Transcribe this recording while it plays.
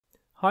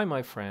Hi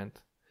my friend,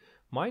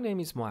 my name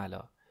is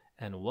Muala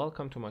and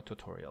welcome to my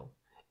tutorial.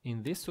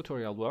 In this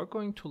tutorial we are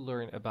going to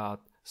learn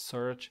about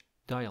search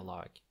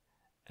dialog,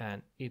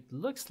 and it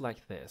looks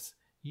like this.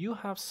 You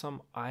have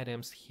some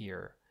items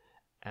here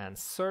and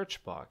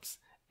search box,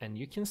 and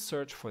you can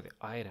search for the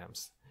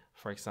items.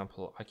 For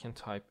example, I can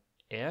type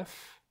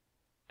F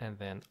and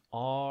then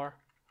R,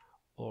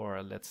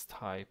 or let's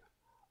type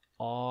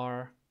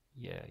R.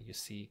 Yeah, you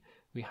see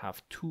we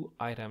have two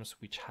items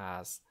which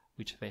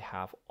they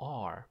have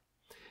R.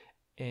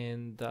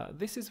 And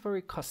this is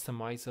very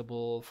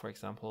customizable. For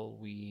example,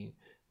 we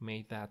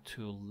made that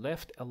to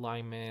left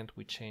alignment.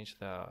 We changed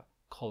the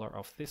color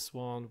of this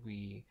one.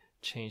 We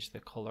changed the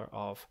color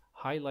of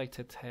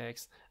highlighted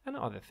text and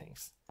other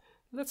things.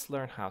 Let's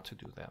learn how to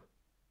do them.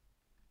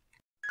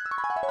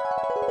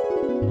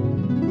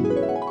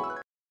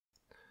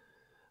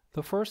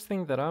 The first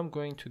thing that I'm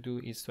going to do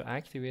is to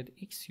activate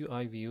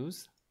XUI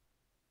views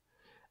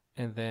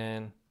and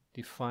then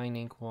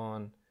defining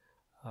one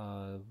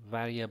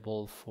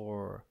variable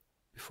for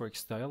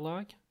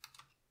B4XDialog.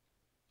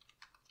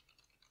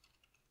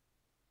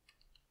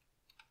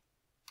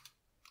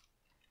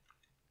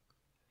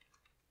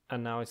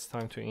 And now it's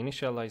time to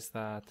initialize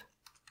that.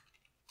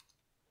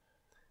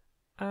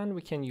 And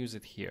we can use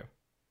it here.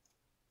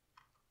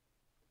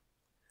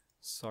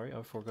 Sorry,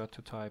 I forgot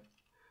to type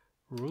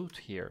root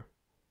here.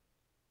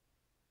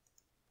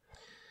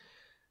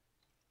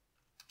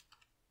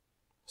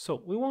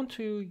 So we want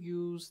to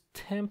use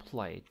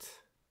template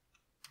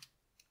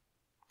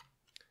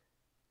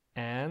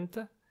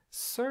and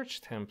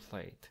search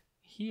template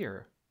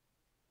here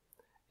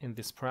in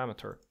this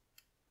parameter.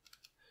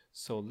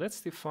 So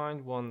let's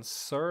define one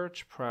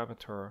search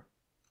parameter.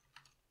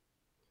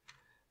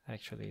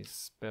 Actually,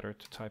 it's better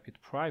to type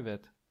it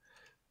private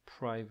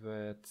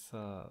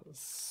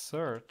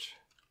search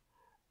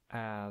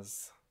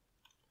as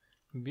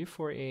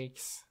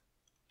B4X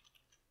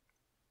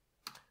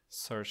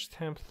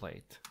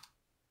SearchTemplate.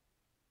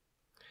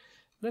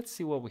 Let's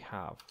see what we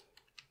have.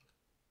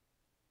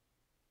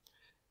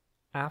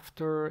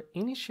 After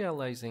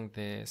initializing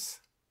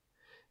this,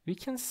 we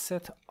can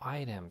set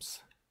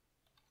items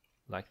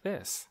like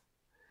this.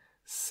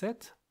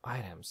 Set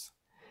items,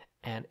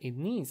 and it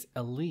needs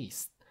a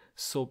list.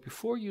 So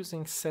before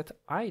using set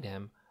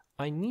item,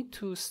 I need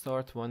to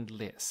start one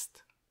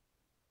list.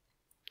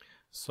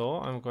 So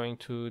I'm going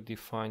to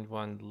define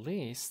one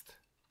list,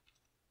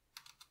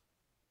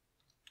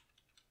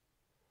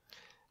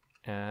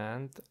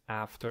 and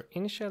after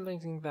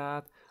initializing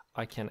that,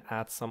 I can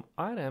add some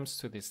items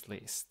to this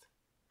list.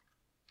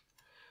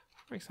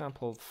 For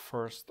example,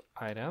 first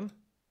item.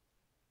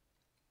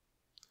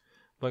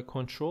 By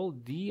Control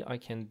D, I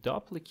can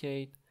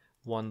duplicate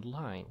one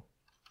line.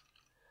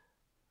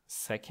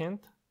 Second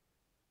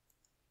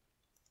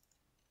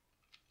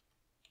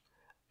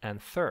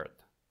and third.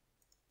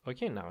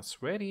 Okay, now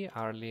it's ready,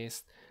 our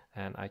list,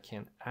 and I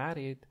can add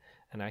it,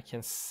 and I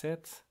can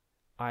set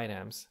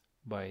items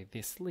by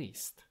this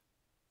list.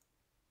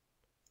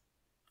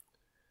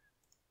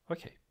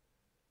 Okay.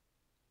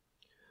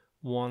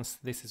 Once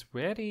this is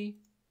ready,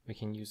 we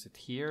can use it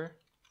here.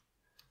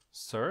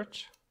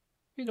 Search.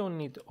 We don't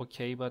need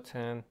OK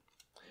button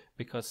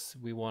because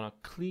we want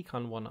to click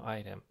on one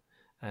item,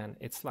 and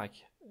it's like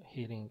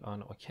hitting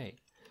on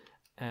OK.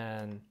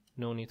 And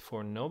no need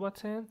for no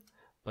button,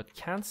 but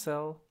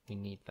cancel, we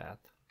need that.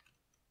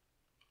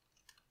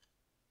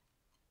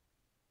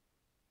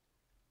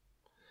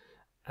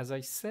 As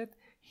I said,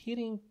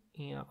 hitting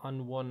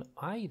on one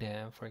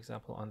item, for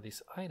example on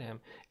this item,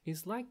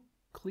 is like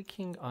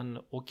clicking on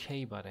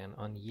OK button,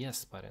 on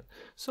yes button.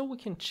 So we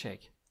can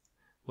check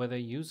whether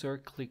user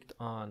clicked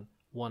on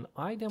one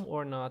item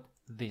or not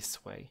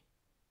this way.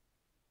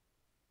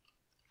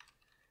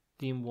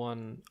 Deem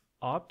one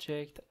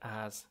object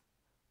as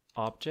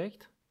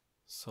object,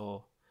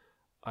 so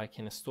I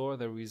can store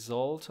the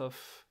result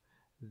of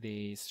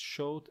the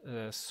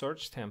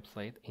search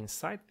template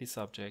inside this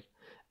object,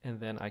 and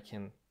then I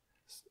can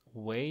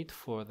wait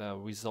for the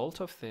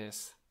result of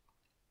this,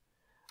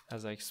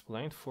 as I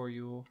explained for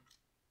you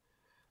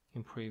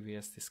in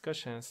previous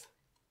discussions.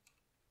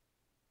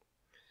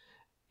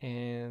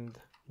 And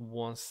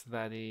once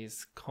that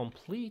is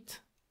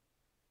complete,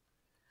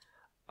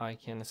 I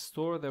can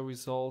store the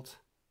result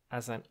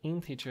as an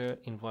integer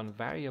in one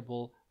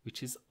variable,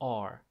 which is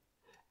R.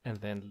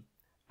 And then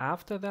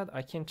after that,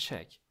 I can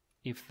check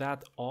if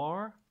that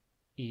R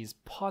is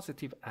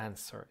positive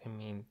answer. I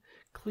mean,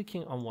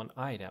 clicking on one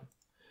item.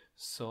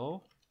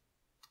 So,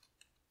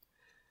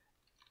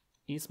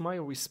 is my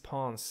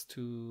response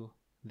to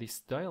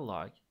this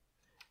dialog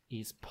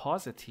is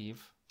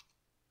positive?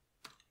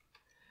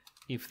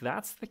 If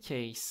that's the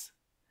case,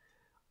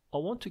 I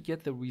want to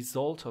get the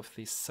result of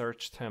this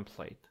search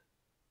template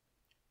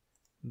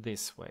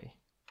this way.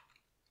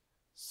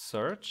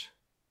 Search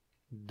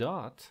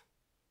dot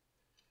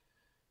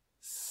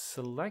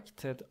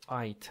selected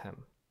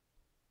item.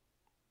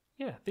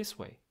 Yeah, this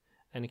way.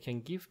 And it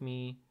can give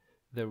me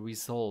the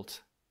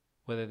result,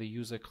 whether the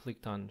user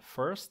clicked on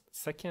first,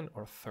 second,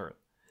 or third.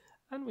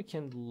 And we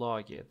can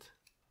log it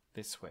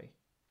this way.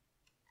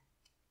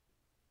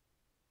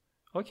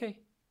 Okay,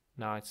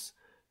 now it's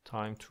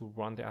time to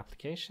run the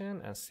application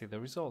and see the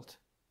result.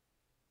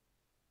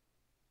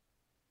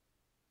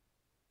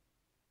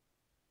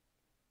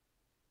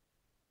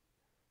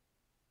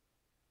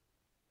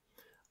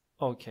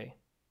 Okay,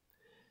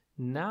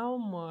 now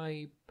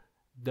my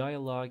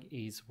dialog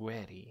is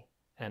ready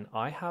and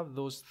I have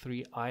those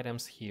 3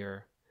 items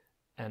here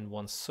and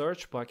one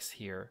search box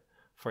here.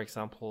 For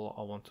example,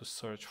 I want to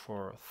search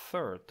for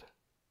third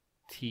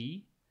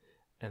T,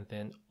 and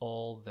then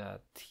all the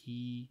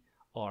T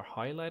are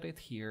highlighted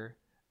here,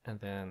 and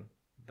then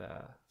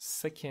the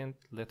second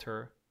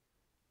letter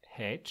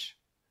H.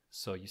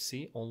 So you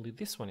see only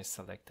this one is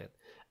selected,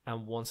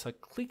 and once I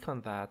click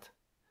on that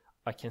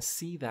I can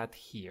see that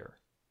here.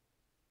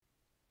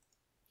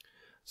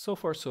 So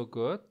far so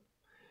good.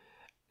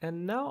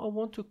 And now I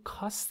want to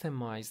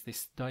customize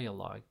this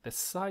dialog, the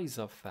size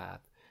of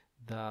that,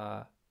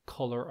 the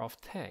color of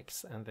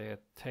text and the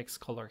text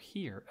color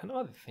here and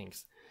other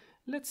things.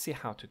 Let's see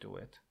how to do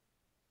it.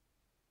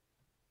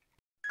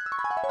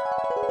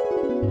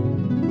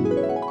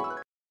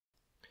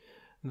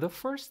 The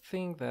first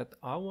thing that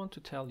I want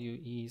to tell you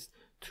is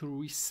to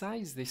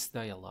resize this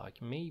dialog.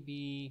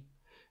 Maybe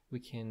we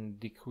can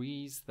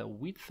decrease the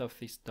width of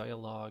this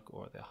dialog,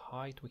 or the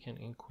height we can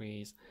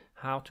increase.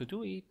 How to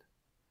do it?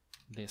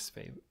 This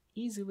way.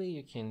 Easily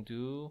you can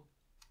do,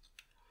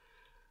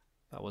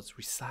 that was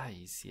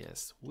resize,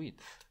 yes,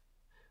 width.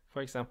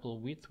 For example,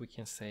 width we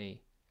can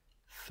say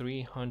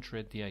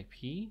 300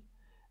 DIP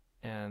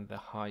and the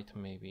height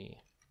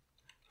maybe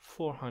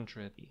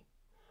 400.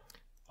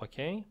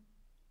 Okay,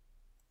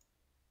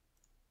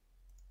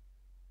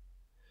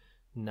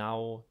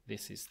 now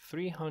this is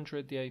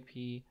 300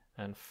 DIP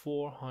and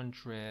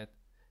 400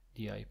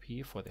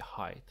 DIP for the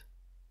height.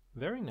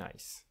 Very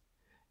nice.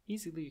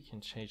 Easily you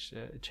can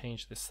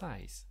change the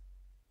size.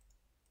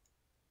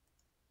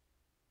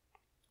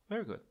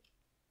 Very good.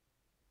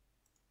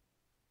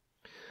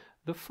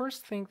 The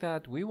first thing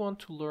that we want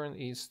to learn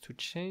is to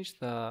change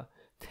the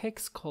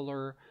text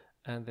color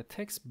and the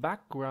text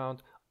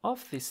background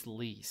of this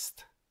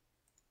list.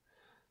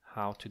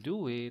 How to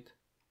do it?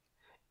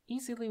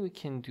 Easily we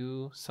can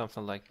do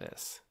something like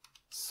this.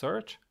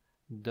 Search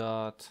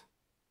dot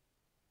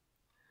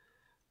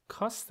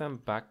custom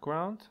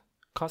background,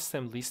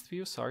 custom list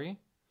view, sorry.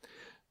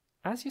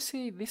 As you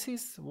see, this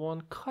is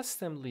one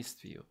custom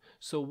list view.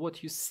 So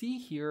what you see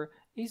here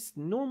is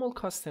normal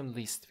custom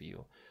list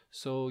view.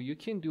 So you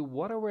can do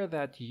whatever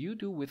that you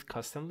do with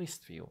custom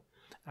list view.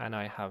 And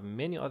I have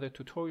many other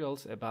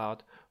tutorials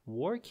about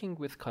working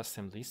with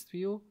custom list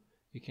view.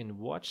 You can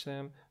watch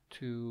them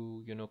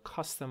to,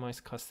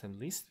 customize custom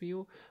list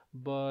view.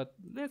 But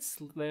let's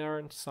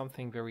learn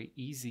something very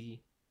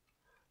easy,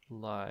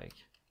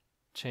 like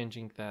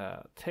changing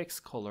the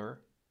text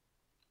color.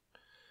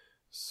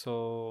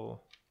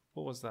 So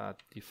what was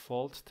that?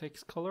 Default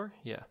text color?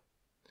 Yeah.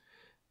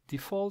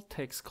 Default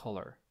text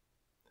color.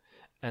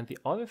 And the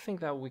other thing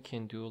that we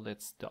can do,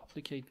 let's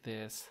duplicate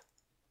this.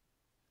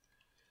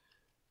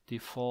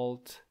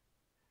 Default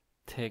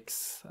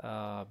text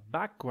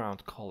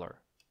background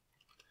color.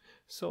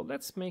 So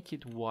let's make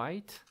it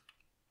white.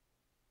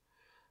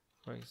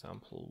 For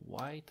example,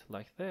 white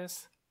like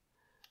this.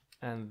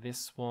 And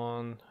this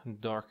one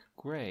dark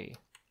gray.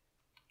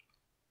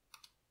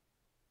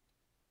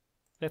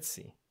 Let's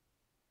see.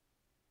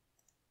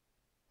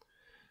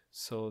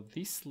 So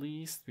this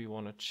list, we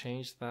want to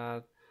change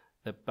that,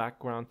 the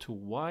background to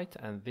white,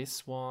 and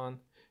this one,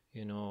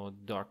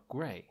 dark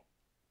gray.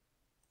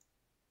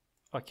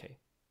 Okay.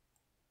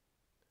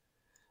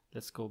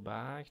 Let's go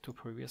back to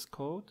previous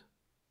code.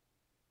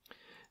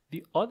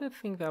 The other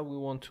thing that we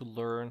want to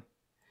learn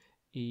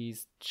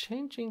is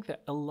changing the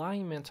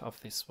alignment of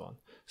this one.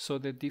 So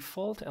the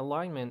default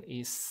alignment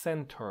is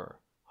center,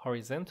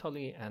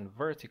 horizontally and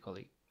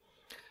vertically.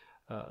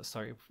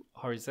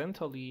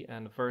 Horizontally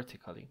and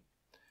vertically.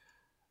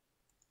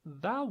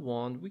 That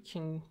one we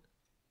can,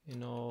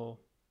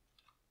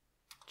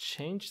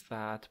 change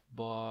that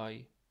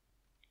by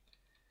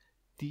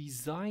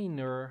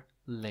designer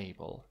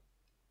label.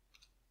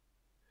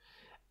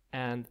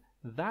 And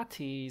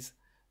that is,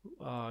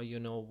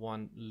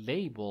 one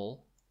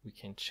label. We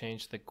can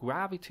change the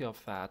gravity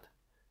of that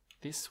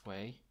this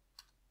way.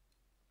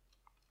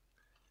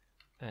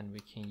 And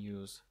we can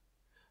use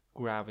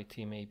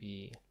gravity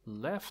maybe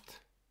left.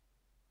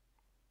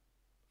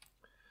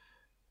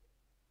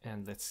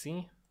 And let's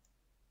see.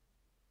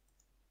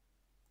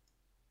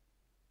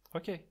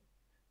 Okay,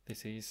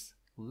 this is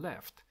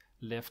left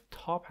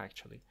top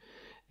actually.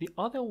 The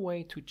other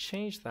way to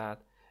change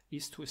that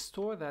is to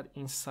store that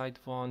inside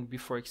one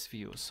B4X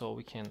view. So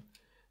we can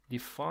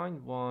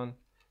define one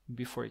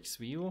B4X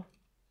view,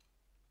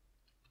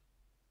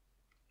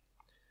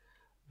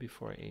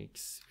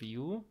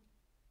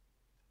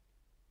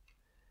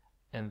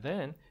 and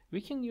then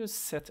we can use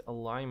set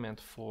alignment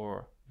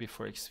for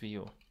B4X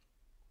view.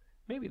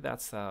 Maybe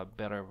that's a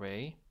better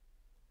way.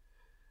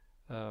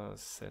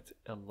 Set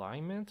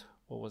alignment.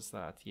 What was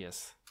that?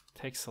 Yes,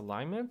 text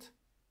alignment.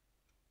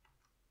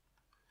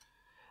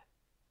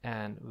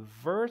 And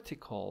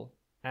vertical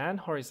and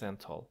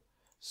horizontal.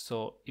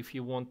 So if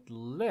you want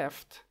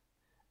left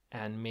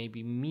and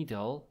maybe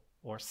middle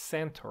or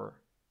center,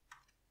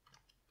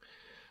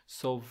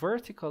 so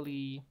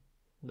vertically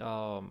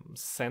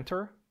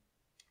center,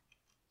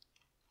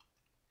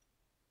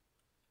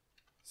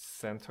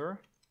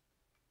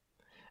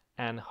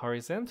 and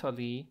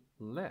horizontally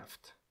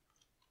left.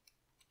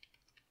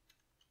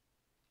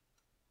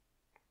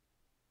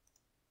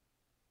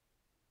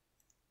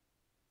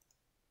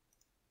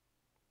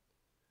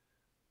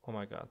 Oh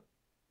my God.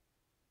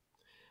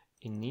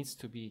 It needs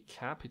to be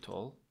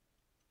capital.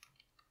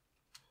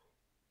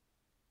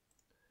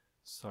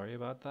 Sorry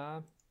about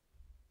that.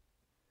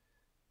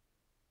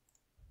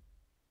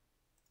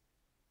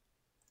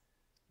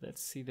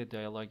 Let's see the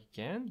dialog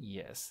again.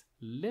 Yes,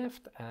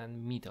 left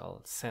and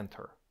middle,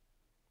 center.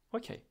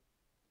 Okay.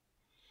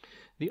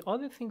 The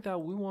other thing that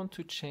we want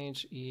to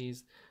change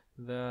is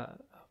the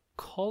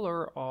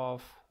color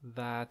of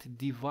that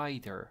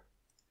divider,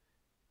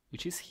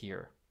 which is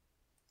here.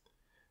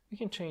 We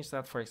can change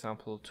that, for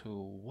example, to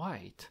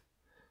white.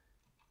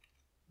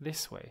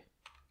 This way.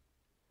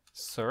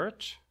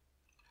 Search,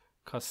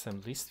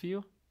 custom list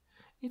view.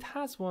 It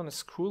has one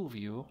scroll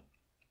view.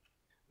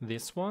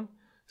 This one,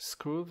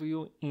 scroll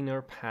view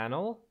inner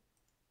panel.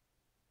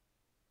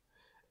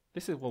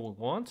 This is what we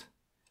want.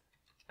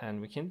 And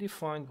we can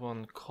define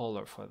one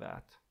color for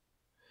that.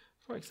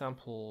 For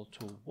example,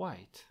 to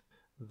white.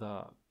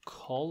 The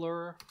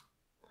color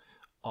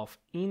of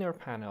inner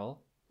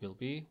panel will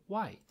be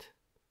white.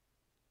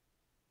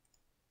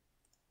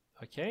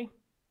 Okay.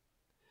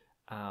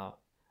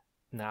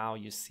 Now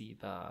you see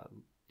the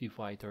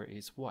divider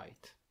is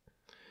white.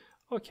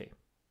 Okay.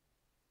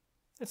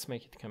 Let's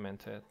make it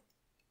commented.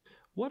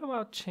 What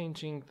about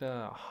changing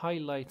the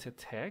highlighted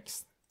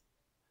text?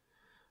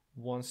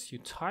 Once you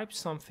type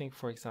something,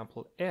 for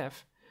example,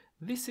 F,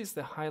 this is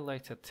the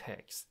highlighted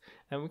text.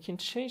 And we can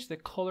change the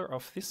color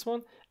of this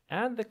one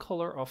and the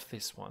color of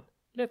this one.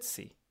 Let's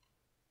see.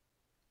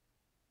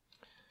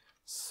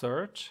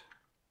 Search,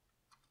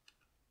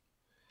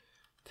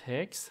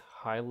 text,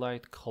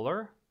 highlight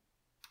color,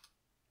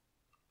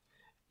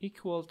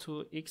 equal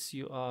to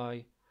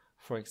XUI,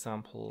 for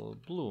example,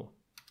 blue.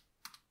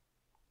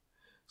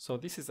 So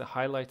this is a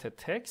highlighted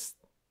text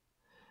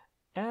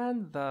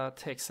and the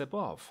text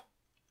above.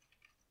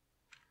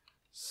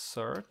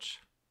 Search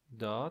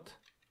dot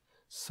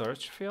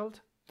search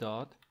field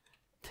dot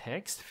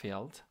text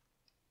field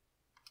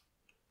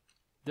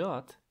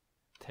dot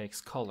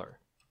text color,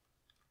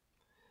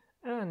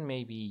 and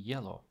maybe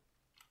yellow.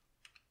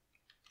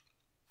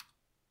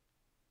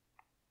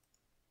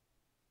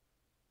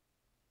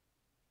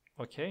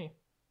 Okay.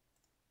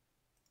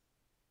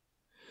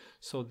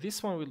 So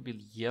this one will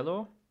be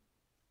yellow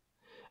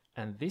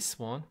and this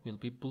one will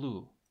be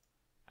blue,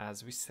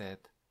 as we said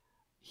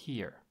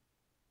here.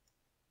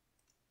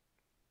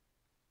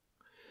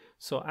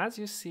 So as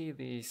you see,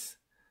 this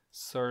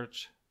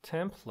search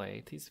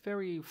template is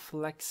very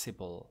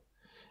flexible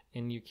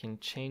and you can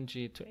change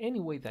it to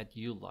any way that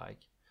you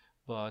like,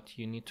 but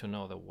you need to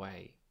know the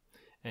way.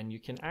 And you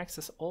can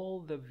access all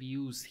the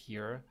views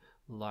here,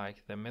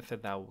 like the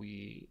method that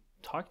we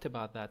talked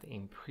about that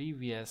in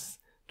previous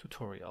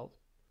tutorial.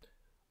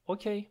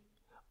 Okay,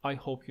 I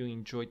hope you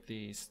enjoyed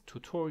this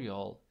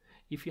tutorial.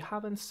 If you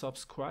haven't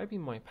subscribed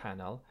in my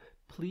panel,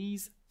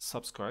 please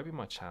subscribe in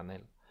my channel.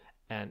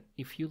 And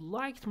if you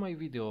liked my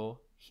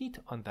video, hit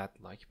on that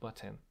like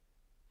button.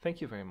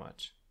 Thank you very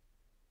much.